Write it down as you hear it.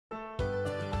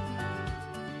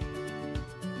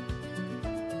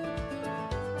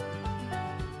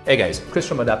Hey guys, Chris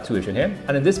from Adapt Tuition here,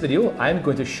 and in this video I'm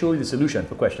going to show you the solution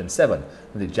for question 7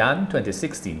 from the Jan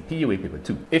 2016 PoA Paper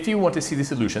 2. If you want to see the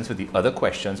solutions for the other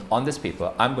questions on this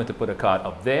paper, I'm going to put a card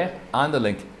up there and the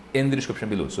link in the description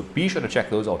below, so be sure to check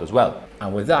those out as well.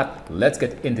 And with that, let's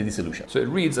get into the solution. So it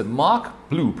reads that Mark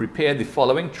Blue prepared the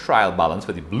following trial balance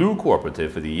for the Blue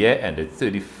Cooperative for the year ended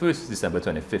 31st December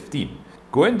 2015.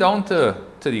 Going down to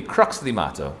the crux of the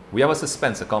matter, we have a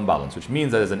suspense account balance, which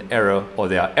means that there's an error or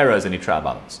there are errors in the trial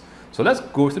balance. So let's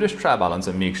go through this trial balance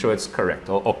and make sure it's correct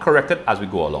or correct it as we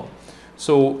go along.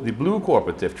 So the Blue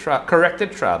Cooperative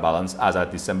corrected trial balance as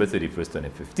at December 31st,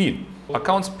 2015.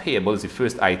 Accounts payable is the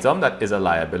first item that is a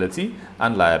liability,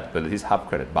 and liabilities have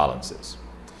credit balances.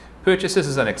 Purchases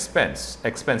is an expense.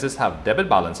 Expenses have debit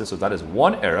balances, so that is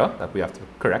one error that we have to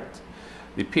correct.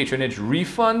 The patronage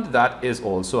refund, that is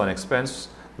also an expense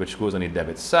which goes on the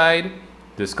debit side.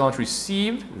 Discount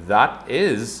received, that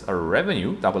is a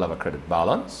revenue that will have a credit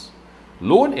balance.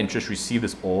 Loan interest received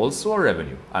is also a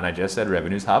revenue, and I just said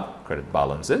revenues have credit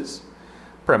balances.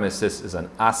 Premises is an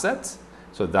asset,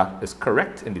 so that is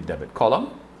correct in the debit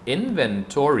column.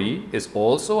 Inventory is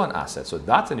also an asset, so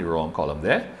that's in the wrong column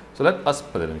there. So let us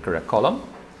put it in the correct column.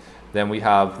 Then we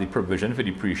have the provision for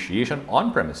depreciation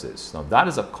on premises. Now that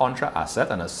is a contra asset,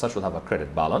 and as such will have a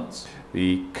credit balance.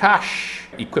 The cash,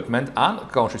 equipment, and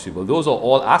accounts receivable, those are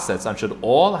all assets and should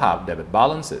all have debit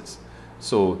balances.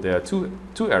 So there are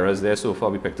two errors there so far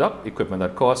we picked up: equipment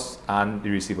at cost and the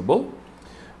receivable.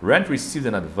 Rent received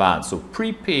in advance, so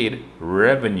prepaid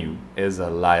revenue is a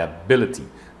liability.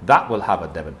 That will have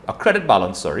a credit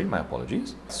balance, sorry, my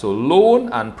apologies. So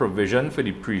loan and provision for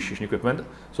depreciation equipment.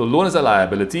 So loan is a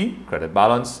liability, credit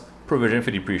balance. Provision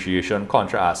for depreciation,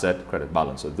 contra asset, credit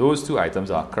balance. So those two items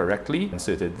are correctly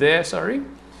inserted there, sorry.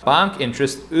 Bank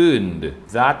interest earned,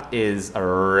 that is a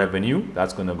revenue.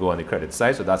 That's going to go on the credit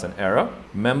side, so that's an error.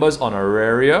 Members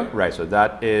honoraria, right, so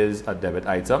that is a debit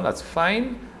item, that's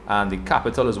fine. And the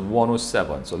capital is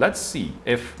 107. So let's see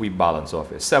if we balance off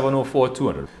here. 704,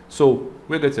 200. So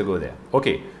we're good to go there.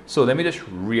 Okay, so let me just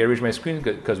rearrange my screen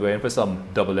because we're in for some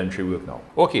double entry work now.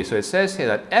 Okay, so it says here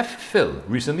that F. Phil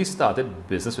recently started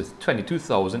business with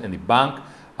 22,000 in the bank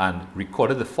and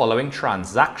recorded the following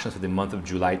transactions for the month of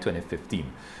July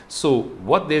 2015. So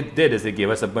what they did is they gave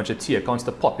us a bunch of T accounts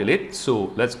to populate.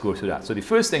 So let's go through that. So the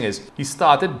first thing is he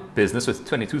started business with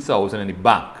 22,000 in the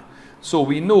bank. So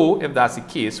we know if that's the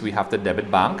case, we have to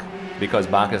debit bank because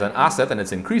bank is an asset and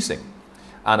it's increasing.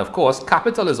 And of course,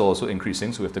 capital is also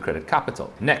increasing, so we have to credit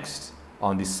capital. Next,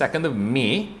 on the 2nd of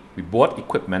May, we bought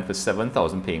equipment for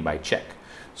 7,000 paying by check.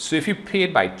 So if you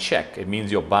paid by check, it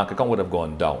means your bank account would have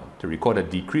gone down. To record a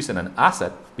decrease in an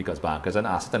asset, because bank is an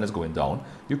asset and is going down,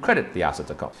 you credit the asset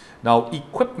account. Now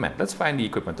equipment, let's find the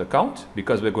equipment account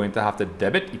because we're going to have to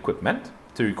debit equipment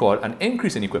to record an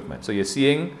increase in equipment. So you're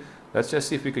seeing, let's just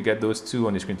see if we could get those two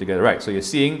on the screen together. Right, so you're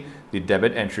seeing the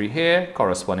debit entry here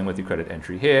corresponding with the credit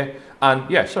entry here. And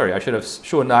yeah, sorry, I should have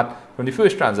shown that from the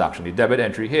first transaction. The debit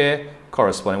entry here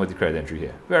corresponding with the credit entry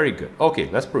here. Very good. Okay,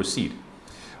 let's proceed.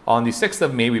 On the 6th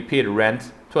of May, we paid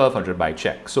rent 1,200 by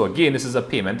check. So again, this is a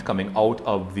payment coming out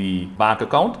of the bank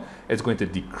account. It's going to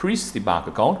decrease the bank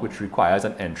account, which requires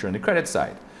an entry on the credit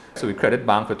side. So we credit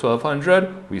bank for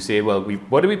 1,200. We say, well,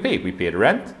 what did we pay? We paid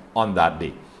rent on that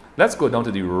day. Let's go down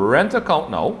to the rent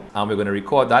account now, and we're going to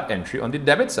record that entry on the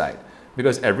debit side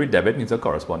because every debit needs a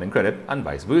corresponding credit and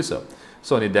vice versa.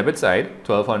 So on the debit side,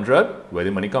 1,200, where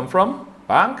did the money come from?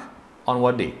 Bank. On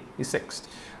what day? The 6th.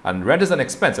 And rent is an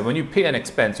expense, and when you pay an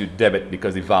expense, you debit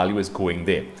because the value is going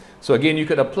there. So again, you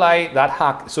could apply that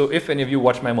hack. So if any of you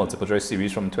watch my multiple choice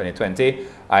series from 2020,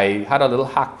 I had a little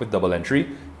hack with double entry: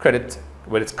 credit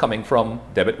where it's coming from,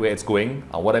 debit where it's going.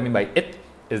 And what I mean by it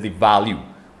is the value.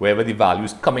 Wherever the value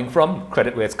is coming from,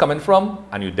 credit where it's coming from,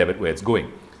 and you debit where it's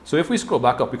going. So if we scroll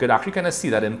back up, we could actually kind of see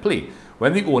that in play.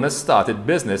 When the owner started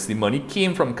business, the money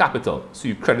came from capital. So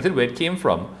you credited where it came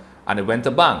from, and it went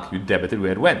to bank. You debited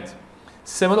where it went.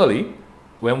 Similarly,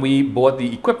 when we bought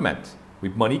the equipment,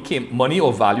 money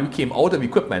or value came out of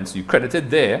equipment, so you credited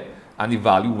there, and the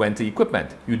value went to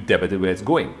equipment. You debited where it's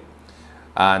going.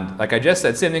 And like I just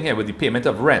said, same thing here with the payment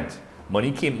of rent.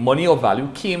 Money or value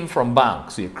came from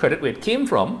bank, so you credit where it came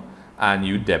from, and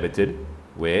you debited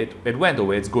where it went or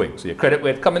where it's going. So you credit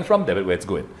where it's coming from, debit where it's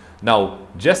going. Now,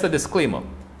 just a disclaimer,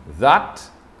 that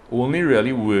only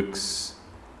really works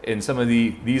in some of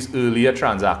these earlier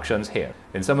transactions here.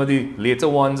 In some of the later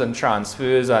ones and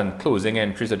transfers and closing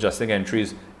entries, adjusting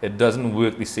entries, it doesn't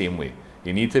work the same way.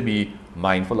 You need to be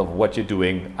mindful of what you're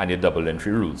doing and your double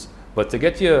entry rules. But to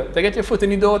get your foot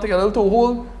in the door, to get a little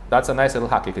toehold, that's a nice little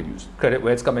hack you could use. Credit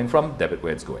where it's coming from, debit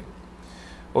where it's going.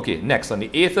 Okay, next, on the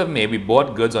 8th of May, we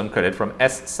bought goods on credit from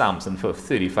S. Sampson for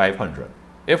 $3,500.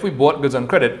 If we bought goods on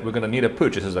credit, we're going to need a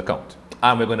purchaser's account.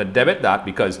 And we're going to debit that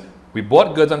because we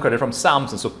bought goods on credit from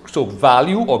Sampson. So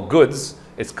value or goods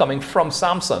is coming from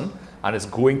Sampson and it's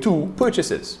going to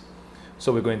purchases.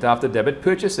 So we're going to have to debit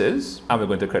purchases and we're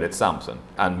going to credit Sampson.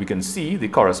 And we can see the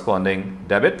corresponding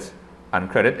debit and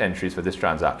credit entries for this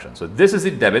transaction. So this is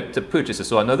the debit to purchases.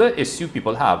 So another issue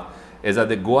people have is that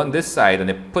they go on this side and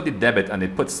they put the debit and they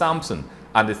put Sampson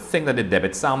and they think that they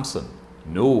debit Sampson.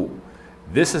 No,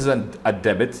 this is a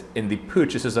debit in the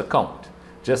purchases account,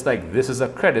 just like this is a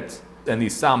credit in the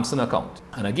Sampson account.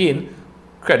 And again,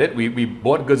 credit, we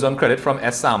bought goods on credit from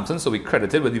S. Sampson, so we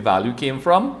credited where the value came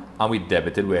from and we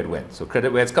debited where it went. So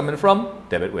credit where it's coming from,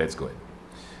 debit where it's going.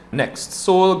 Next,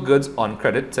 sold goods on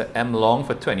credit to M. Long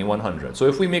for $2,100. So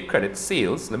if we make credit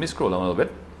sales, let me scroll down a little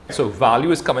bit. So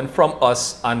value is coming from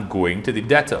us and going to the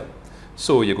debtor.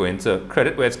 So you're going to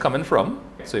credit where it's coming from.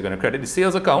 So you're going to credit the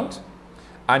sales account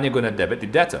and you're going to debit the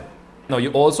debtor. Now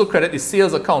you also credit the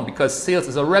sales account because sales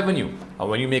is a revenue. And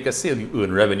when you make a sale, you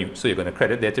earn revenue. So you're going to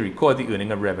credit there to record the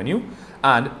earning of revenue.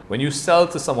 And when you sell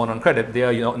to someone on credit, they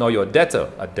are now your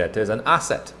debtor. A debtor is an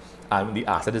asset. And the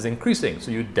asset is increasing.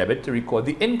 So you debit to record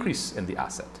the increase in the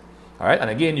asset. All right. And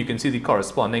again, you can see the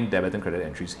corresponding debit and credit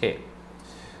entries here.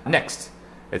 Next.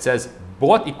 It says,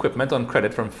 bought equipment on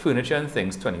credit from furniture and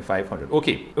things, $2,500.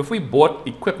 Okay, if we bought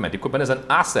equipment is an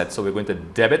asset, so we're going to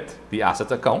debit the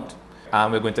asset account,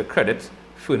 and we're going to credit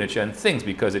furniture and things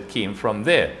because it came from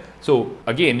there. So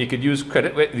again, you could use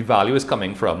credit where the value is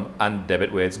coming from and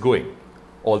debit where it's going.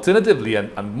 Alternatively,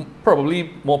 and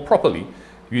probably more properly,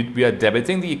 we are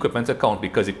debiting the equipment account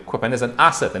because equipment is an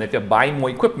asset, and if you're buying more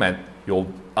equipment, your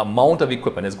amount of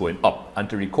equipment is going up, and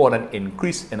to record an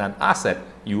increase in an asset,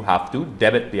 you have to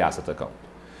debit the asset account.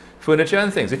 Furniture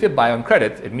and things, if you buy on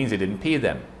credit, it means you didn't pay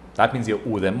them. That means you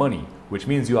owe them money, which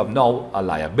means you have now a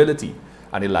liability,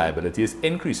 and the liability is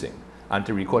increasing. And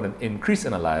to record an increase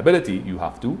in a liability, you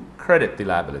have to credit the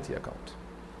liability account.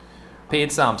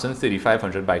 Paid Sampson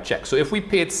 $3,500 by check. So if we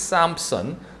paid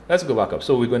Sampson, let's go back up.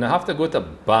 So we're going to have to go to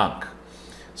bank.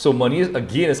 So money,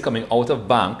 again, is coming out of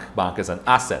bank. Bank is an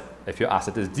asset. If your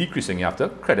asset is decreasing, you have to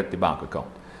credit the bank account.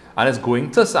 And it's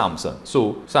going to Sampson.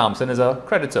 So Sampson is a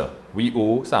creditor. We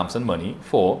owe Sampson money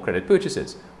for credit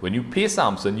purchases. When you pay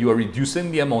Sampson, you are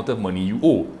reducing the amount of money you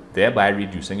owe, thereby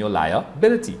reducing your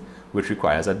liability, which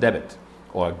requires a debit.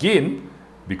 Or again,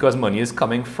 because money is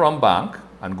coming from bank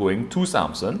and going to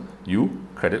Sampson, you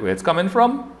credit where it's coming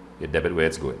from, you debit where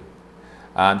it's going.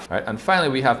 And finally,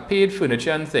 we have paid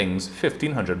furniture and things,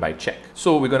 $1,500 by check.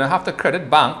 So we're going to have to credit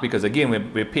bank because, again,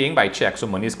 we're paying by check, so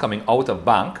money is coming out of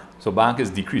bank. So bank is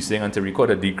decreasing, and to record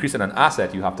a decrease in an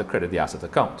asset, you have to credit the asset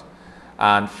account.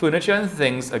 And furniture and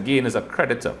things, again, is a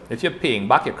creditor. If you're paying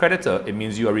back your creditor, it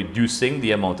means you are reducing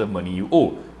the amount of money you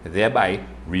owe, thereby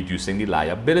reducing the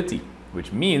liability,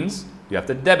 which means you have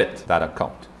to debit that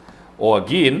account. Or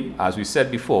again, as we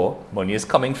said before, money is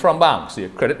coming from bank, so you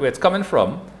credit where it's coming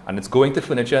from, and it's going to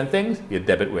furniture and things, you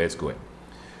debit where it's going.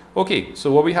 Okay,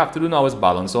 so what we have to do now is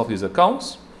balance off these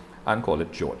accounts and call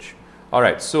it George. All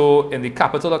right, so in the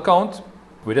capital account,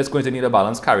 we're just going to need a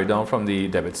balance carried down from the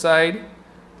debit side.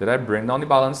 Did I bring down the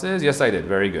balances? Yes, I did.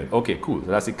 Very good. Okay, cool. So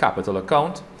that's the capital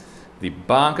account. The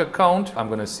bank account, I'm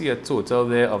going to see a total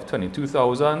there of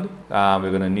 22,000. We're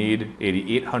going to need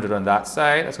 8,800 on that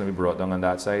side. That's going to be brought down on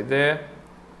that side there.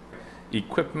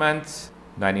 Equipment,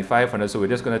 9,500. So we're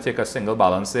just going to take a single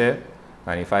balance there.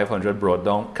 9,500 brought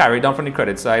down, carried down from the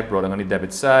credit side, brought down on the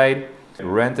debit side.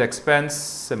 Rent expense,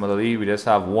 similarly, we just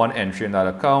have one entry in that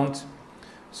account.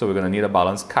 So we're going to need a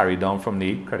balance carried down from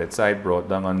the credit side, brought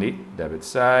down on the debit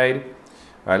side.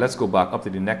 All right, let's go back up to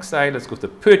the next side. Let's go to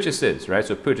purchases, right?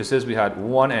 So purchases, we had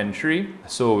one entry.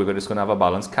 So we're just going to have a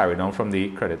balance carried down from the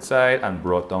credit side and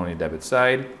brought down on the debit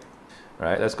side. All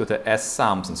right, let's go to S.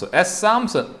 Sampson. So S.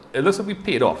 Sampson, it looks like we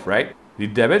paid off, right? The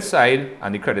debit side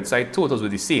and the credit side totals were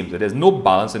the same. So there's no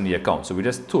balance in the account. So we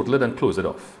just total it and close it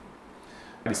off.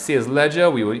 The sales ledger,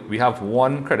 we have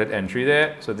one credit entry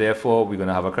there. So therefore, we're going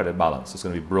to have a credit balance. It's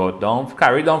going to be brought down,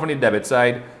 carried down from the debit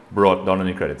side, brought down on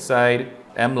the credit side.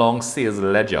 M. Long sales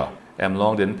ledger. M.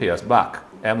 Long didn't pay us back.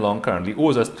 M. Long currently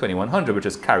owes us $2,100, which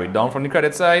is carried down from the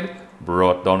credit side,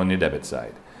 brought down on the debit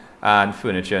side. And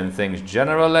furniture and things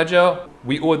general ledger,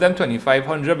 we owe them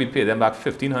 $2,500, we pay them back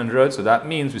 $1,500, so that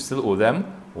means we still owe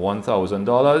them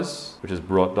 $1,000, which is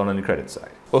brought down on the credit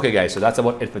side. Okay guys, so that's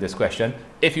about it for this question.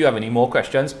 If you have any more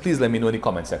questions, please let me know in the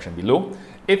comment section below.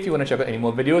 If you want to check out any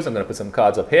more videos, I'm going to put some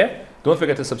cards up here. Don't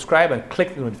forget to subscribe and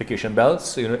click the notification bell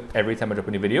so you know every time I drop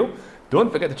a new video.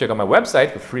 Don't forget to check out my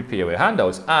website for free POA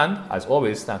handouts. And as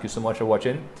always, thank you so much for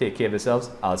watching. Take care of yourselves.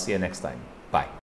 I'll see you next time. Bye.